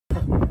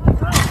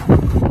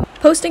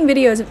Posting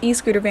videos of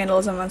e-scooter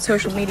vandalism on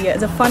social media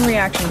is a fun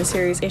reaction to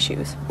serious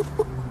issues.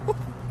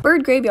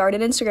 Bird Graveyard,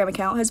 an Instagram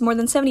account, has more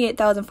than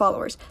 78,000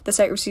 followers. The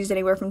site receives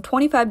anywhere from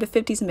 25 to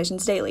 50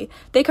 submissions daily.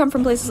 They come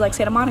from places like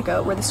Santa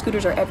Monica, where the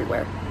scooters are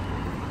everywhere.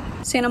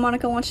 Santa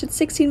Monica launched its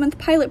 16-month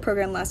pilot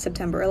program last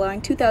September,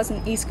 allowing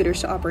 2,000 e-scooters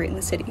to operate in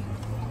the city.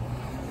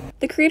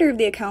 The creator of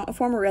the account, a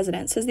former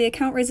resident, says the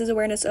account raises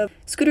awareness of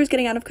scooters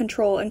getting out of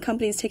control and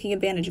companies taking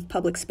advantage of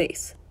public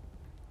space.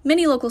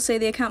 Many locals say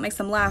the account makes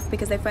them laugh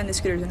because they find the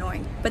scooters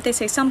annoying, but they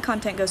say some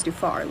content goes too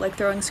far, like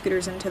throwing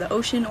scooters into the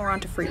ocean or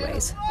onto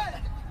freeways.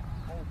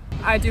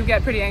 I do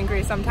get pretty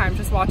angry sometimes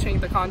just watching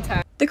the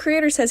content. The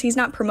creator says he's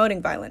not promoting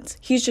violence,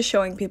 he's just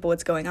showing people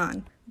what's going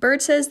on.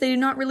 Bird says they do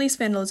not release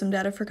vandalism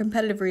data for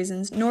competitive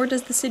reasons, nor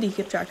does the city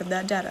keep track of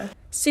that data.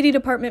 City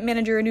Department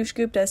Manager Anush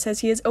Gupta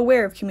says he is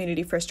aware of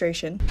community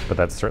frustration. But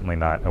that's certainly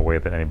not a way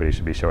that anybody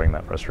should be showing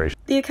that frustration.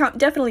 The account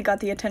definitely got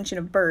the attention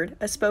of Bird.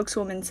 A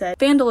spokeswoman said,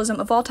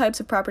 "Vandalism of all types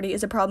of property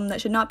is a problem that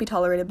should not be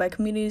tolerated by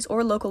communities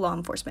or local law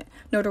enforcement,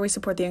 nor do we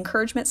support the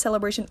encouragement,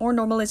 celebration, or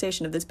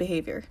normalization of this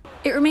behavior."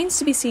 It remains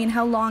to be seen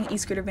how long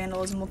e-scooter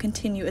vandalism will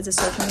continue as a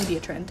social media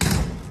trend.